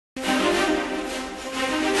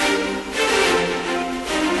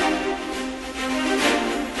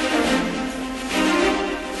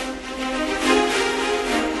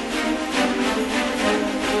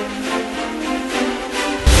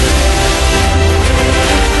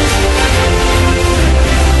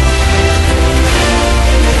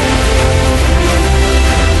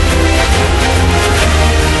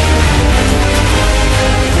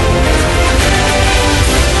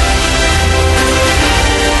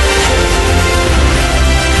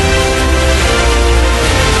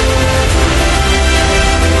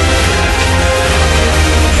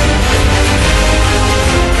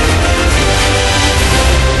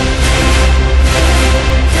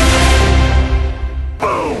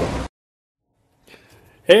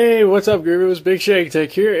Hey, what's up, Gurus?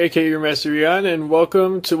 BigSchackAttack here, aka your Master Rion, and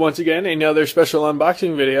welcome to once again another special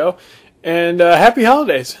unboxing video. And happy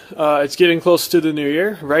holidays! It's getting close to the new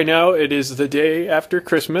year. Right now, it is the day after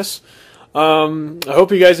Christmas. I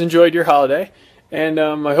hope you guys enjoyed your holiday, and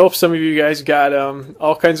I hope some of you guys got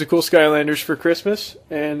all kinds of cool Skylanders for Christmas.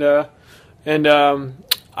 And I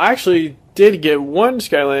actually did get one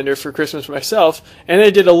Skylander for Christmas myself, and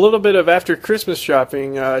I did a little bit of after Christmas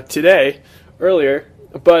shopping earlier.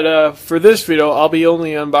 But for this video, I'll be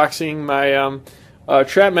only unboxing my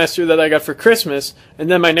Trapmaster that I got for Christmas,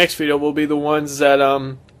 and then my next video will be the ones that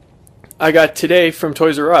I got today from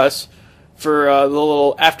Toys R Us for the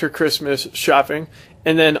little after Christmas shopping.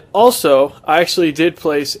 And then also, I actually did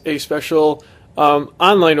place a special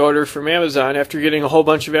online order from Amazon after getting a whole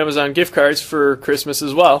bunch of Amazon gift cards for Christmas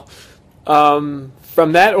as well. From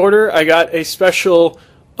that order, I got a special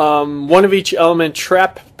one of each element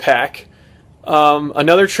trap pack.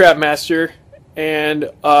 Another Trapmaster, and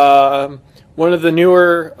one of the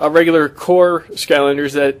newer regular core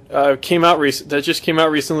Skylanders that just came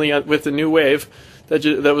out recently with the new wave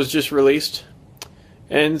that was just released.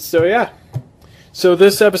 And so yeah, so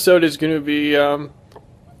this episode is going to be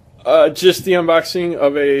just the unboxing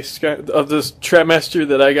of this Trapmaster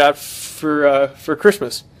that I got for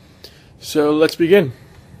Christmas. So let's begin.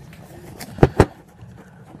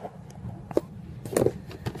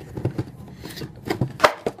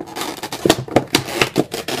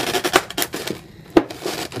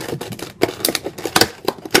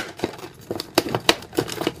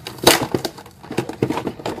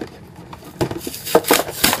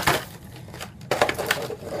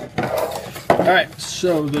 Alright,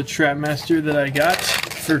 so the Trapmaster that I got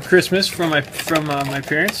for Christmas from my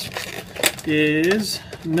parents is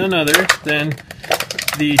none other than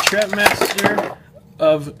the Trapmaster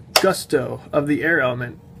of Gusto of the Air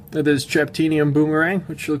Element. It is Traptinium Boomerang,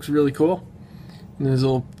 which looks really cool. And his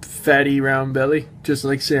little fatty round belly, just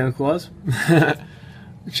like Santa Claus.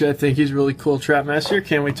 Which I think he's a really cool Trapmaster.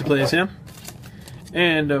 Can't wait to play as him.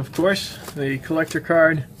 And of course, the collector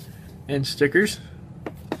card and stickers.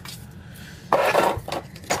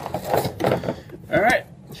 Alright,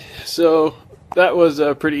 so that was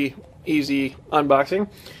a pretty easy unboxing.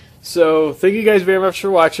 So thank you guys very much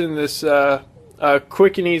for watching this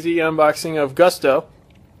quick and easy unboxing of Gusto.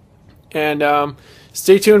 And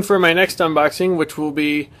stay tuned for my next unboxing, which will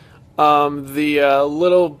be the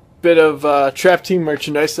little bit of Trap Team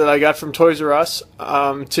merchandise that I got from Toys R Us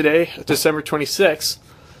today, December 26th.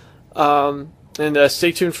 And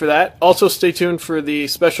stay tuned for that. Also stay tuned for the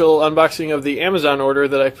special unboxing of the Amazon order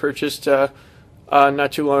that I purchased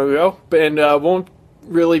not too long ago, and won't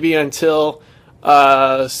really be until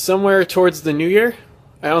somewhere towards the new year.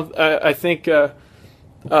 I think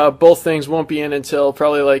both things won't be in until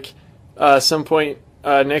probably like some point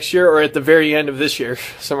next year, or at the very end of this year,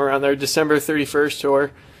 somewhere around there, December 31st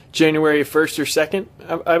or January 1st or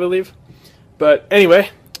 2nd, I believe. But anyway,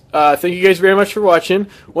 thank you guys very much for watching.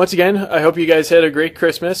 Once again, I hope you guys had a great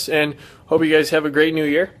Christmas, and hope you guys have a great New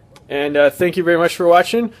Year. And thank you very much for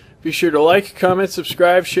watching. Be sure to like, comment,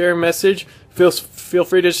 subscribe, share, message. Feel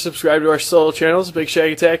free to subscribe to our solo channels,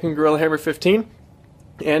 BigSchackAttack and Gorilla Hammer 15.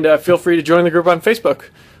 And feel free to join the group on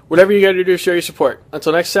Facebook. Whatever you got to do to show your support.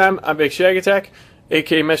 Until next time, I'm BigSchackAttack,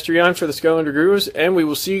 aka Master Rion for the Skylander Gurus, and we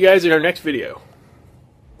will see you guys in our next video.